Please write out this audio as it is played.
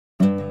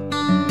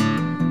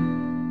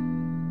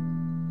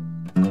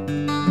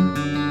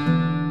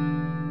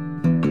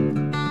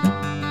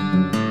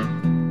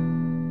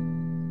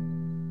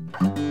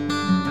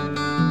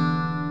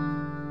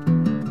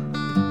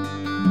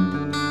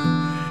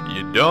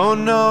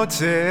don't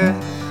notice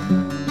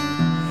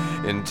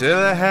until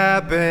it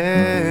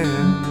happens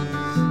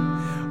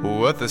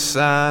what the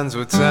signs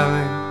were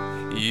telling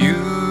you.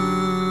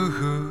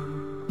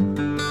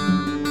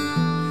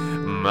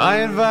 My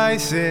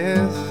advice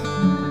is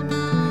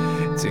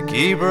to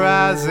keep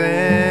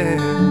rising.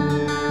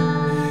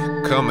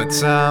 Come a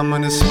time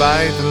when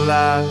despite the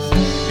lies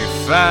you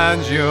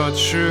find your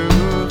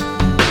truth.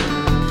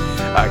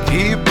 I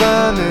keep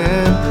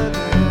burning,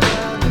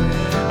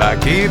 I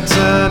keep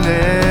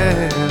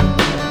turning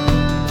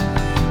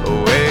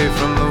away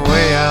from the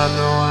way I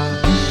know I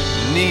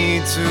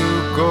need to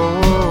go.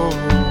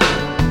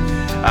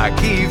 I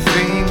keep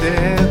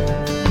fiending,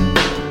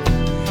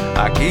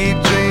 I keep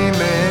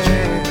dreaming.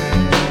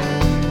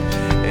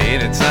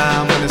 Ain't a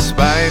time when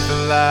despite the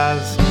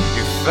lies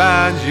you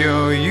find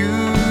your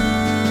youth.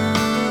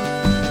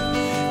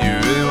 You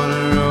really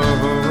wanna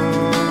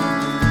roll,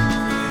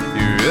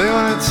 you really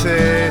wanna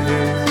take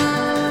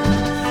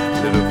a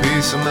little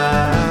piece of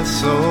my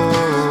soul.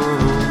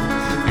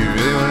 You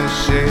really wanna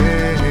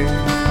shake,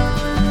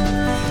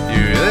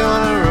 you really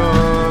wanna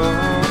roll,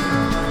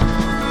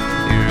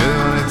 you really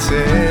wanna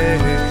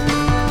take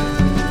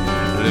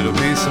a little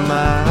piece of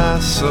my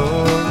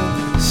soul.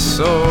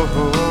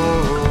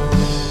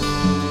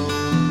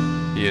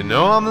 You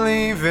know I'm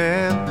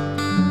leaving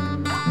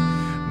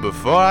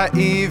before I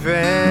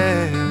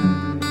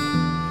even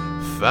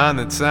find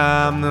the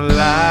time to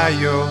lie.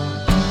 You're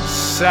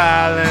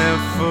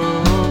silent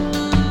fool.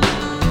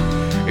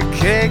 It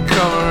can't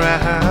come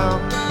around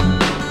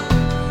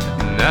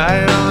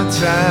night on the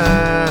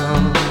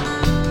town.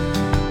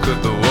 Could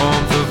the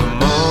warmth of the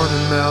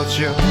morning melt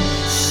your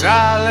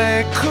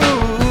silent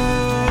cool?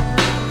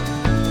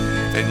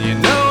 And you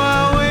know I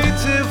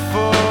waited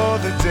for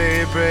the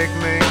daybreak,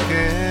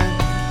 making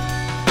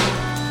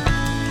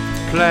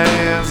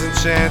plans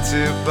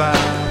enchanted by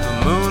the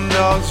moon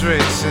dogs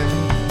racing.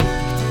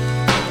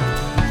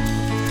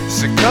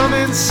 So come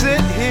and sit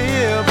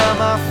here by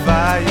my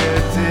fire,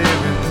 dear,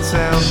 and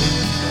tell me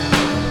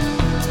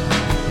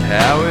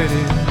how it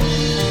is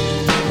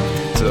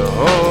to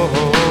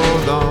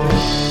hold on,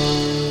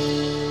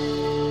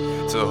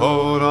 to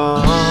hold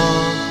on,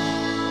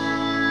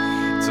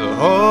 to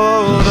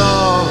hold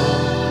on,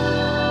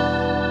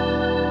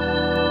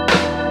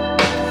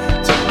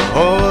 to the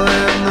hole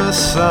in the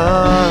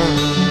sun.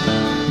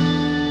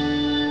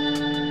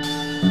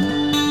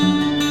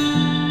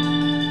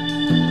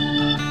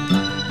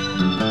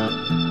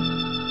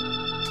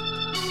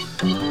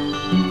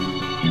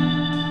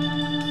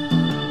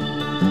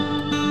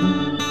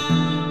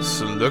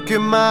 So look at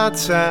my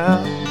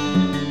town,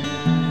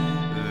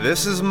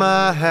 this is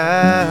my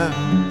house.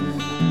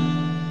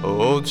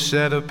 Old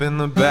shed up in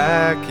the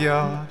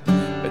backyard,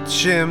 a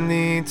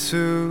chimney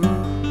too.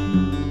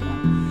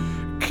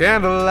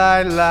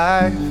 Candlelight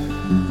life,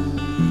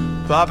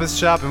 Papa's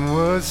chopping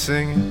wood,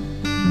 singing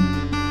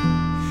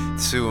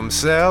to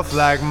himself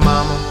like,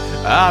 Mama,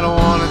 I don't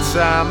wanna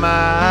tie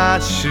my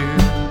shoe.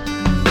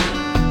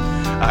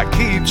 I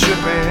keep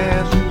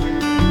tripping,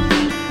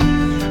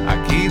 I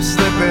keep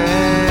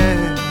slipping.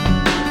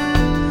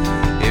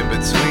 In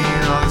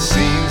between all the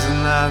seams and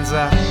lines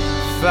I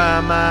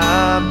find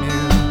my muse.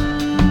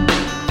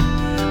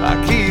 I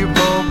keep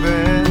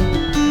hoping,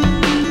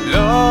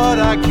 Lord,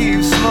 I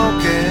keep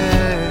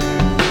smoking.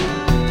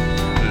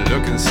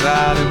 Look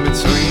inside in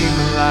between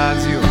the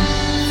lines, you'll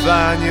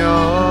find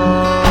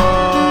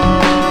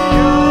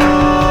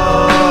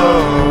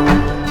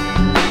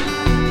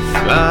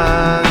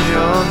find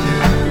your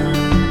new,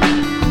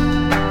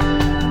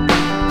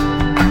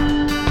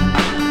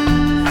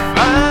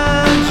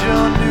 find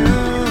your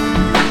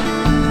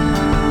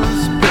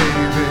news,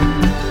 baby.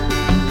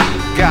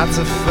 Got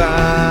to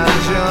find